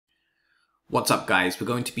What's up guys, we're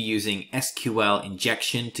going to be using SQL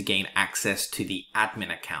injection to gain access to the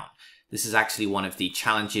admin account. This is actually one of the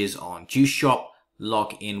challenges on Juice Shop.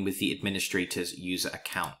 Log in with the administrator's user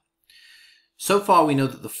account. So far we know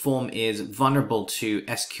that the form is vulnerable to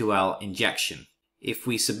SQL injection. If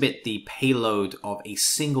we submit the payload of a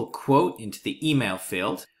single quote into the email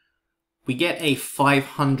field, we get a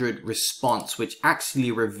 500 response, which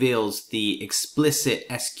actually reveals the explicit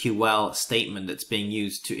SQL statement that's being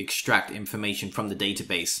used to extract information from the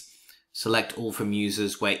database. Select all from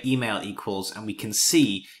users where email equals, and we can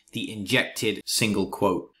see the injected single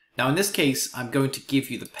quote. Now in this case, I'm going to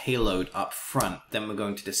give you the payload up front, then we're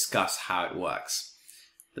going to discuss how it works.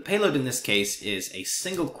 The payload in this case is a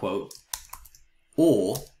single quote,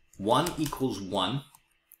 or 1 equals 1,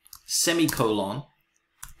 semicolon,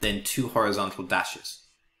 then 2 horizontal dashes.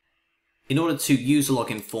 In order to use a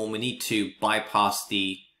login form, we need to bypass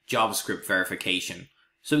the JavaScript verification.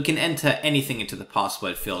 So we can enter anything into the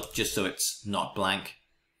password field just so it's not blank.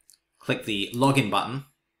 Click the login button,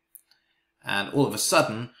 and all of a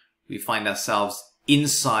sudden, we find ourselves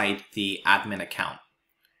inside the admin account.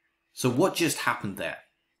 So what just happened there?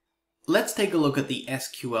 Let's take a look at the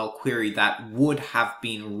SQL query that would have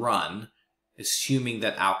been run assuming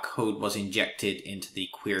that our code was injected into the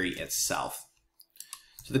query itself.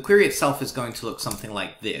 So the query itself is going to look something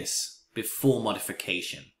like this before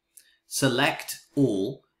modification. Select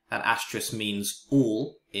all, that asterisk means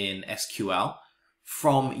all in SQL,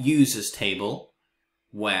 from users table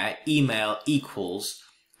where email equals,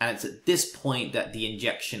 and it's at this point that the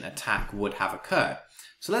injection attack would have occurred.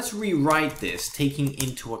 So let's rewrite this, taking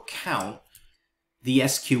into account the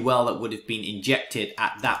SQL that would have been injected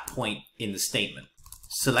at that point in the statement.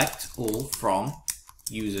 Select all from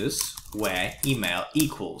users where email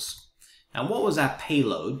equals. And what was our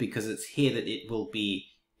payload? Because it's here that it will be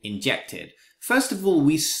injected. First of all,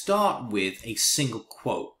 we start with a single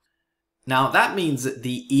quote. Now that means that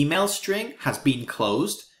the email string has been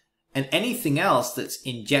closed, and anything else that's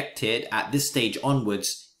injected at this stage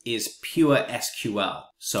onwards is pure SQL.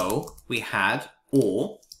 So we had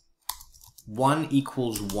or 1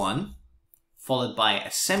 equals 1, followed by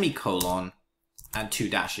a semicolon and 2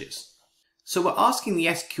 dashes. So we're asking the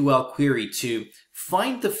SQL query to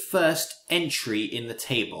find the first entry in the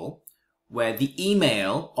table where the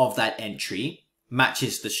email of that entry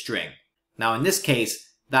matches the string. Now in this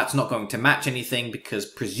case, that's not going to match anything because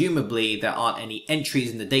presumably there aren't any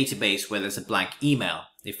entries in the database where there's a blank email,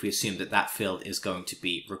 if we assume that that field is going to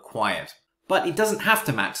be required. But it doesn't have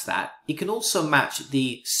to match that. It can also match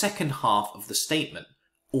the second half of the statement,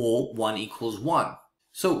 or 1 equals 1.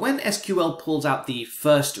 So when SQL pulls out the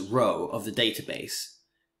first row of the database,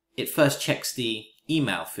 it first checks the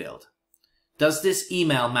email field. Does this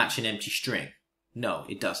email match an empty string? No,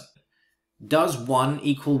 it doesn't. Does 1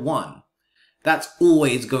 equal 1? That's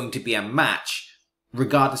always going to be a match,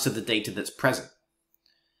 regardless of the data that's present.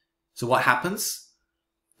 So what happens?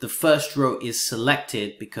 The first row is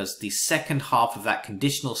selected because the second half of that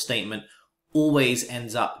conditional statement always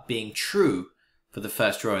ends up being true for the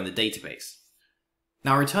first row in the database.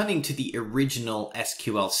 Now returning to the original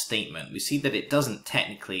SQL statement, we see that it doesn't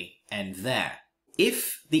technically end there.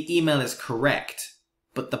 If the email is correct,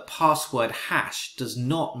 but the password hash does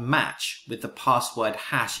not match with the password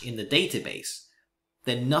hash in the database,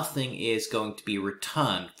 then nothing is going to be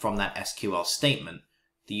returned from that SQL statement.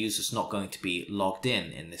 The user's not going to be logged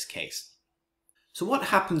in this case. So what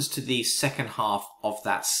happens to the second half of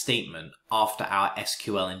that statement after our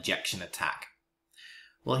SQL injection attack?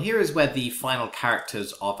 Well, here is where the final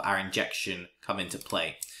characters of our injection come into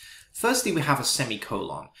play. Firstly, we have a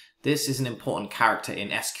semicolon. This is an important character in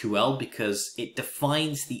SQL because it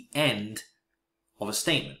defines the end of a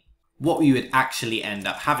statement. What we would actually end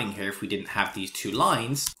up having here if we didn't have these two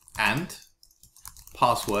lines, and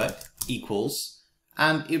password equals,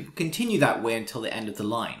 and it would continue that way until the end of the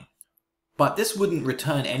line. But this wouldn't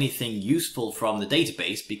return anything useful from the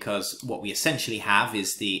database because what we essentially have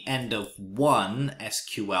is the end of one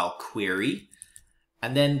SQL query,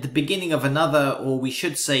 and then the beginning of another, or we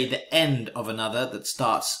should say the end of another that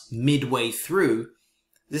starts midway through.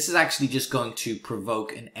 This is actually just going to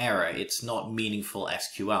provoke an error. It's not meaningful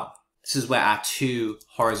SQL. This is where our 2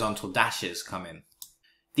 horizontal dashes come in.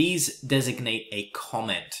 These designate a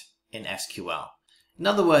comment in SQL. In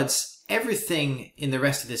other words, everything in the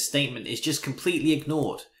rest of this statement is just completely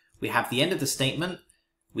ignored. We have the end of the statement,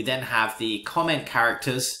 we then have the comment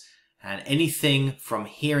characters, and anything from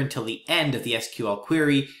here until the end of the SQL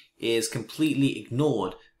query is completely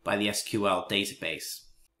ignored by the SQL database.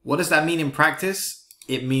 What does that mean in practice?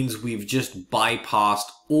 It means we've just bypassed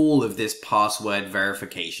all of this password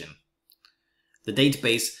verification. The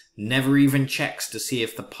database never even checks to see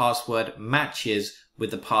if the password matches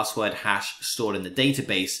with the password hash stored in the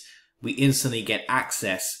database. We instantly get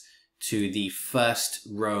access to the first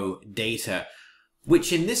row data,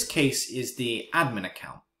 which in this case is the admin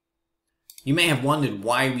account. You may have wondered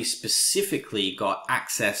why we specifically got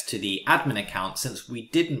access to the admin account, since we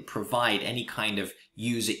didn't provide any kind of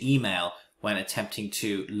user email when attempting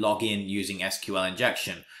to log in using SQL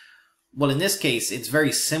injection. Well, in this case, it's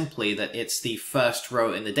very simply that it's the first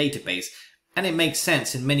row in the database, and it makes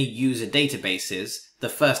sense. In many user databases, the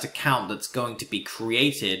first account that's going to be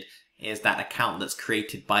created is that account that's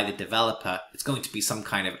created by the developer. It's going to be some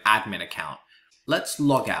kind of admin account. Let's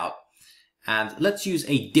log out. And let's use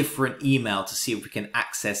a different email to see if we can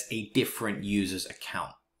access a different user's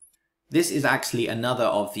account. This is actually another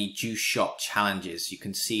of the Juice Shop challenges. You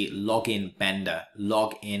can see login Bender,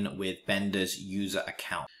 log in with Bender's user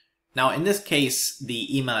account. Now in this case,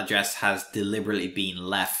 the email address has deliberately been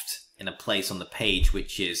left in a place on the page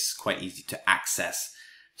which is quite easy to access.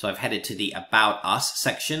 So I've headed to the About Us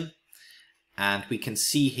section, and we can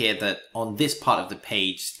see here that on this part of the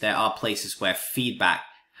page there are places where feedback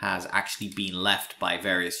has actually been left by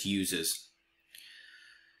various users.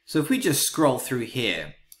 So if we just scroll through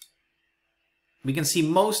here, we can see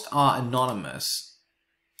most are anonymous,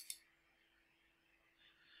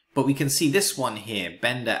 but we can see this one here,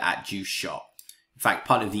 Bender@Juice Shop. In fact,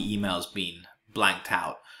 part of the email's been blanked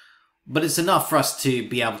out, but it's enough for us to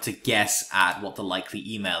be able to guess at what the likely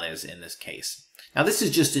email is in this case. Now this is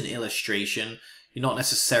just an illustration. You're not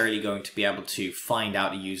necessarily going to be able to find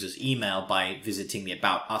out a user's email by visiting the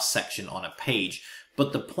About Us section on a page.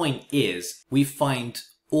 But the point is, we find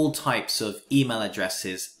all types of email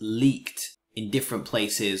addresses leaked in different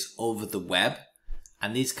places over the web,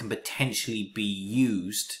 and these can potentially be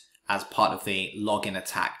used as part of a login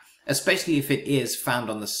attack, especially if it is found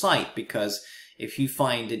on the site, because if you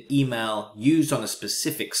find an email used on a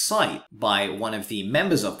specific site by one of the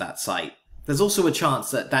members of that site, there's also a chance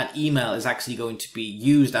that that email is actually going to be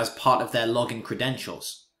used as part of their login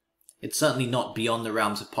credentials. It's certainly not beyond the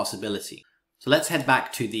realms of possibility. So let's head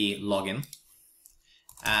back to the login,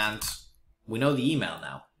 and we know the email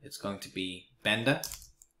now. It's going to be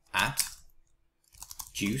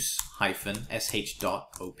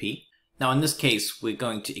bender@juice-sh.op. Now in this case, we're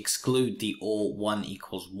going to exclude the all 1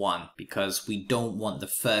 equals 1 because we don't want the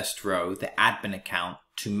first row, the admin account,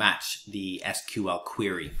 to match the SQL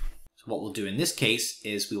query. So what we'll do in this case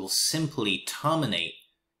is we will simply terminate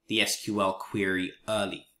the SQL query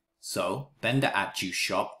early. So Bender@Juice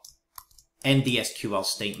Shop, end the SQL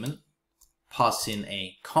statement, pass in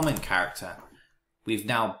a comment character. We've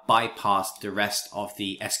now bypassed the rest of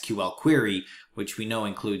the SQL query, which we know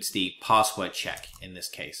includes the password check in this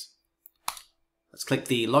case. Let's click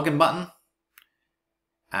the login button,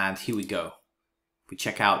 and here we go. If we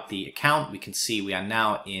check out the account, we can see we are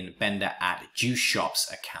now in Bender@Juice Shop's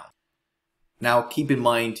account. Now keep in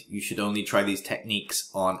mind, you should only try these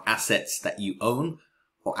techniques on assets that you own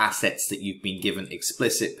or assets that you've been given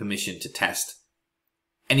explicit permission to test.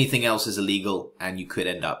 Anything else is illegal and you could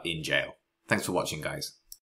end up in jail. Thanks for watching, guys.